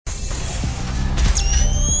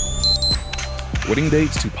wedding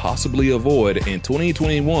dates to possibly avoid in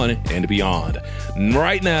 2021 and beyond.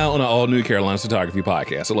 Right now on an all-new Carolina Photography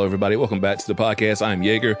Podcast. Hello, everybody. Welcome back to the podcast. I'm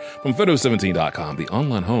Yeager from Photo17.com, the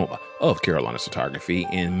online home of Carolina Photography.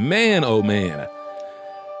 And man, oh man,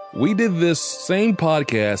 we did this same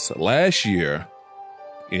podcast last year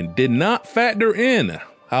and did not factor in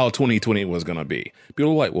how 2020 was going to be.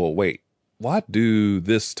 People are like, well, wait. Why do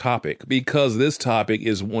this topic? Because this topic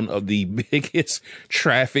is one of the biggest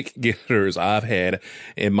traffic getters I've had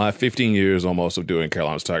in my 15 years almost of doing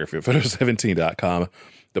Carolina Photography at Photo17.com,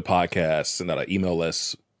 the podcast, and that email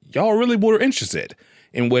list. Y'all really were interested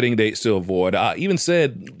in wedding dates to avoid. I even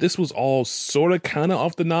said this was all sort of kind of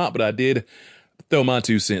off the knot, but I did throw my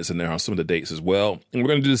 2 cents in there on some of the dates as well. And we're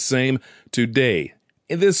going to do the same today.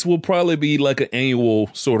 And this will probably be like an annual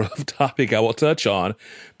sort of topic I will touch on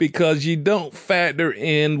because you don't factor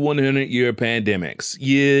in 100-year pandemics.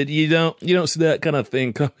 You don't see that kind of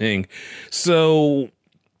thing coming. So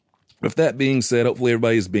with that being said, hopefully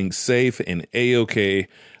everybody's being safe and A-okay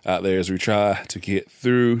out there as we try to get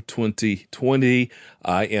through 2020.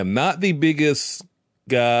 I am not the biggest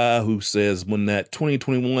guy who says when that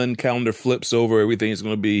 2021 calendar flips over, everything's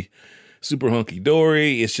going to be super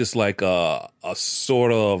hunky-dory. It's just like a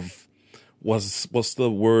sort of, what's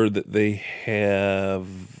the word that they have?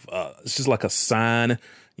 It's just like a sign,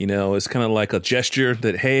 it's kind of like a gesture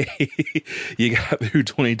that, hey, you got through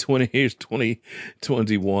 2020, here's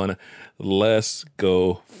 2021. Let's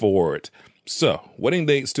go for it. So, wedding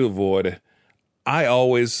dates to avoid. I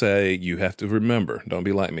always say you have to remember, don't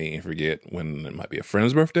be like me and forget when it might be a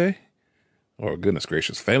friend's birthday or, goodness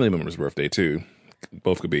gracious, family member's birthday too.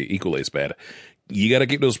 Both could be equally as bad. You got to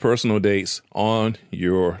keep those personal dates on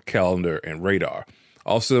your calendar and radar.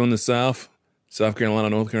 Also in the South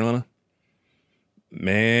Carolina, North Carolina,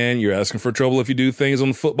 man, you're asking for trouble if you do things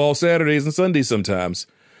on football Saturdays and Sundays sometimes.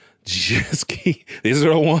 Just keep, these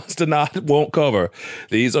are the ones to won't cover.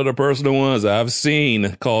 These are the personal ones I've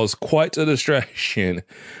seen cause quite a distraction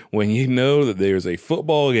when you know that there's a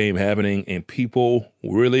football game happening and people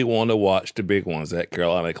really want to watch the big ones, that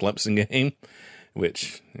Carolina Clemson game,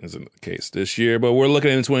 which isn't the case this year, but we're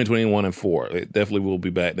looking at 2021 and 4. It definitely will be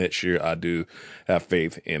back next year. I do have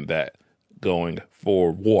faith in that going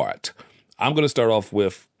forward. I'm going to start off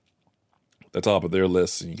with the top of their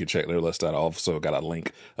list, and you can check their list out. I also got a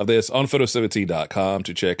link of this on Photo17.com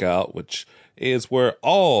to check out, which is where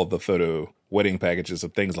all the photo wedding packages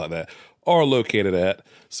and things like that are located at.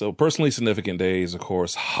 So personally significant days, of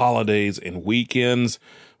course, holidays and weekends.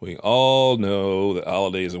 We all know that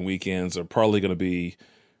holidays and weekends are probably going to be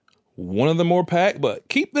one of the more packed, but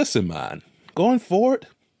keep this in mind. Going forward,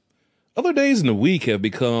 other days in the week have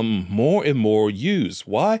become more and more used.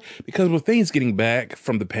 Why? Because with things getting back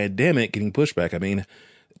from the pandemic, getting pushed back,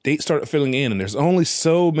 dates start filling in, and there's only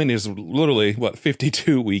so many. There's literally,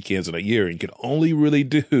 52 weekends in a year, and you can only really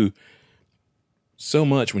do so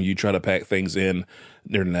much when you try to pack things in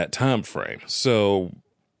during that time frame. So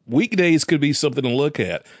weekdays could be something to look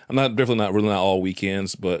at. I'm definitely not ruling out all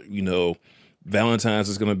weekends, but Valentine's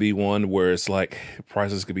is going to be one where it's like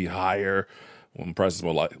prices could be higher. Well, prices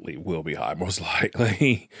more likely will be high, most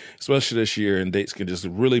likely, especially this year, and dates can just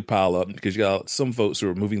really pile up because you got some folks who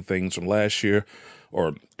are moving things from last year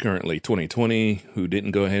or currently 2020 who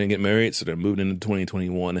didn't go ahead and get married, so they're moving into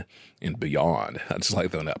 2021 and beyond. I just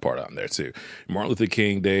like throwing that part out there too. Martin Luther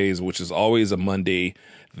King days, which is always a Monday.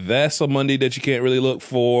 That's a Monday that you can't really look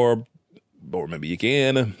for, or maybe you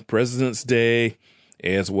can. President's Day,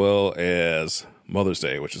 as well as Mother's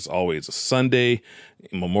Day, which is always a Sunday,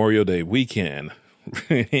 Memorial Day weekend,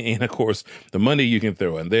 and of course, the Monday you can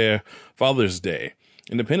throw in there, Father's Day.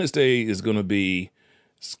 Independence Day is going to be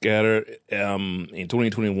scattered in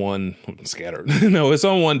 2021, scattered. No, it's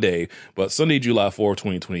on one day, but Sunday, July 4th,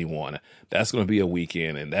 2021, that's going to be a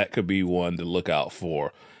weekend, and that could be one to look out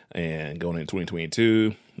for. And going into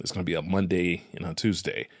 2022, it's going to be a Monday and a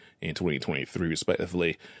Tuesday in 2023,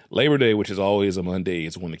 respectively. Labor Day, which is always a Monday,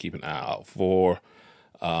 is one to keep an eye out for.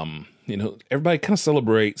 Everybody kind of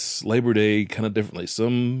celebrates Labor Day kind of differently.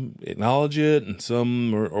 Some acknowledge it and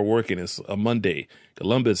some are working. It's a Monday.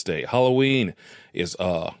 Columbus Day. Halloween is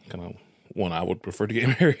kind of one I would prefer to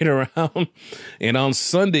get married around. And on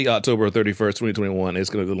Sunday, October 31st, 2021, it's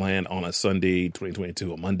going to land on a Sunday,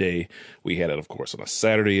 2022, a Monday. We had it, of course, on a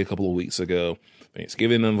Saturday a couple of weeks ago.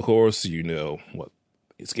 Thanksgiving, of course, what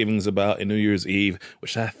Thanksgiving is about, and New Year's Eve,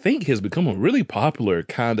 which I think has become a really popular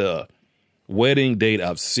kind of wedding date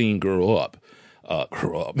I've seen grow up.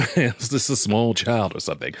 It's just a small child or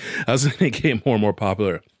something. I was going to get more and more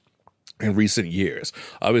popular. in recent years.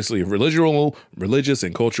 Obviously, religious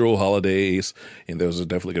and cultural holidays, and those are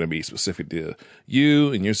definitely going to be specific to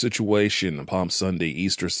you and your situation. Palm Sunday,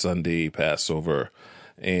 Easter Sunday, Passover,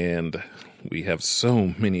 and we have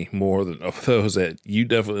so many more of those that you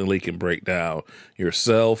definitely can break down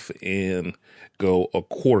yourself and go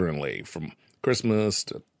accordingly, from Christmas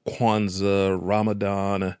to Kwanzaa,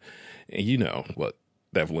 Ramadan, and you know what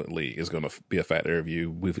definitely is going to be a factor of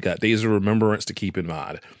you. We've got days of remembrance to keep in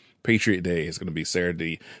mind. Patriot Day is going to be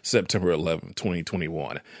Saturday, September 11th,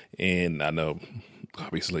 2021. And I know,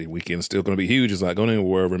 obviously, weekend's still going to be huge. It's not going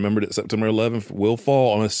anywhere. Remember that September 11th will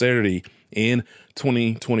fall on a Saturday in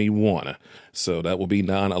 2021. So that will be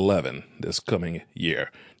 9/11 this coming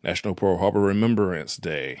year. National Pearl Harbor Remembrance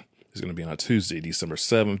Day is going to be on a Tuesday, December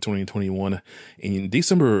 7th, 2021. And in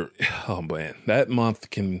December, oh man, that month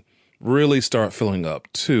can really start filling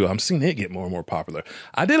up too. I'm seeing it get more and more popular.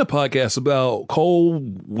 I did a podcast about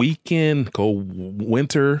cold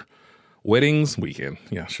winter weddings weekend.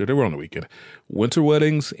 Yeah, sure, they were on the weekend. Winter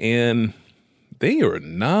weddings, and they are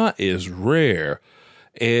not as rare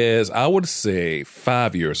as I would say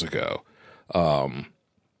 5 years ago.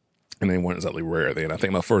 And they weren't exactly rare then. I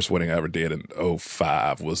think my first wedding I ever did in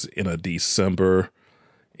 2005 was in a December,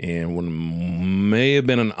 and one may have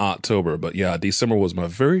been in October, but yeah, December was my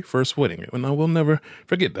very first wedding, and I will never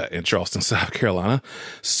forget that, in Charleston, South Carolina.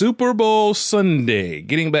 Super Bowl Sunday.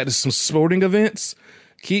 Getting back to some sporting events,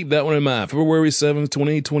 keep that one in mind. February 7th,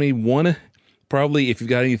 2021. Probably, if you've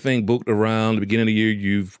got anything booked around the beginning of the year,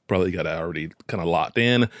 you've probably got it already kind of locked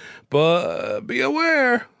in, but be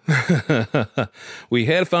aware. We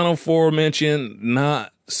had Final Four mentioned,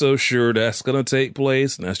 not so sure that's going to take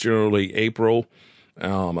place, and that's generally April.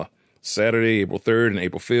 Saturday, April 3rd and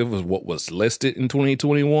April 5th is what was listed in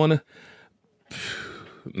 2021.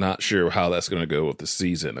 Not sure how that's going to go with the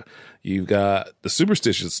season. You've got the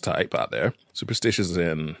superstitious type out there. Superstitious,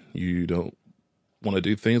 and you don't want to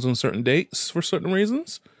do things on certain dates for certain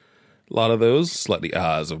reasons. A lot of those, like the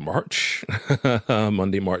Eyes of March.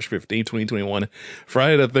 Monday, March 15th, 2021.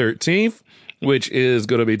 Friday the 13th, which is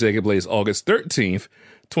going to be taking place August 13th,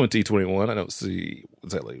 2021. I don't see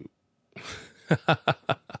exactly... I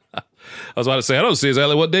was about to say, I don't see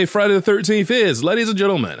exactly what day Friday the 13th is. Ladies and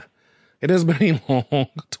gentlemen, it has been a long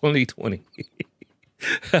 2020.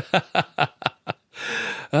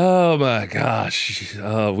 Oh my gosh.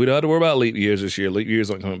 We don't have to worry about leap years this year. Leap years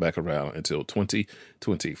aren't coming back around until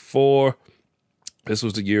 2024. This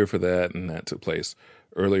was the year for that, and that took place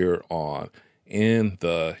earlier on in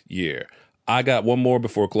the year. I got one more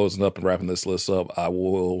before closing up and wrapping this list up. I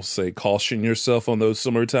will say caution yourself on those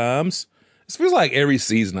summer times. It feels like every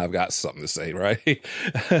season I've got something to say, right?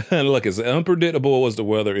 Look, as unpredictable as the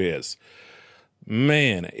weather is,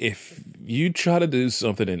 man, if you try to do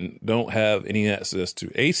something and don't have any access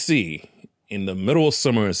to AC in the middle of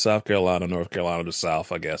summer in South Carolina, North Carolina, the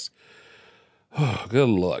South, I guess, oh, good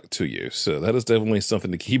luck to you. So that is definitely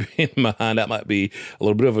something to keep in mind. That might be a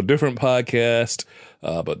little bit of a different podcast,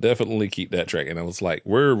 but definitely keep that track. And I was like,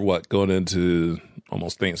 we're going into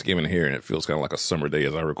almost Thanksgiving here, and it feels kind of like a summer day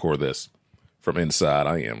as I record this. From inside,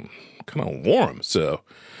 I am kind of warm. So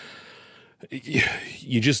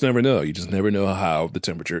you just never know. You just never know how the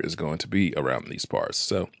temperature is going to be around these parts.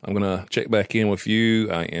 So I'm going to check back in with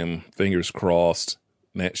you. I am fingers crossed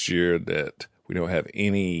next year that we don't have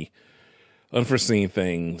any unforeseen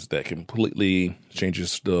things that completely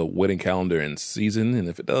changes the wedding calendar and season. And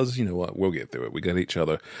if it does, you know what? We'll get through it. We got each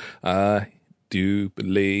other. I do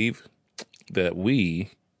believe that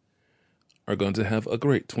we are going to have a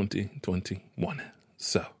great 2021.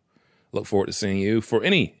 So look forward to seeing you. For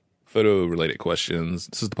any photo-related questions,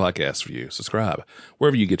 this is the podcast for you. Subscribe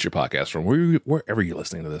wherever you get your podcast from, wherever you're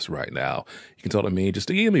listening to this right now. You can talk to me. Just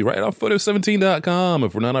email me right on photo17.com.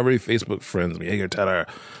 If we're not already Facebook friends, me, Jaeger Taylor.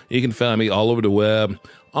 You can find me all over the web.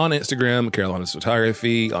 On Instagram, Carolina's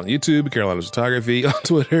Photography. On YouTube, Carolina's Photography. On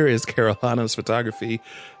Twitter is Carolina's Photography.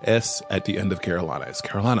 S at the end of Carolina. It's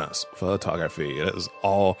Carolina's Photography. It is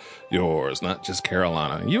all yours, not just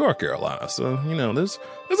Carolina. You are Carolina, so, you know, there's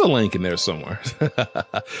a link in there somewhere.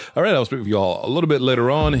 All right, I'll speak with you all a little bit later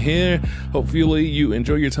on here. Hopefully you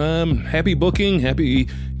enjoy your time. Happy booking. Happy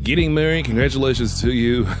getting married. Congratulations to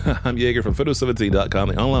you. I'm Jaeger from Photo17.com,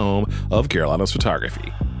 the online home of Carolina's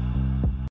Photography.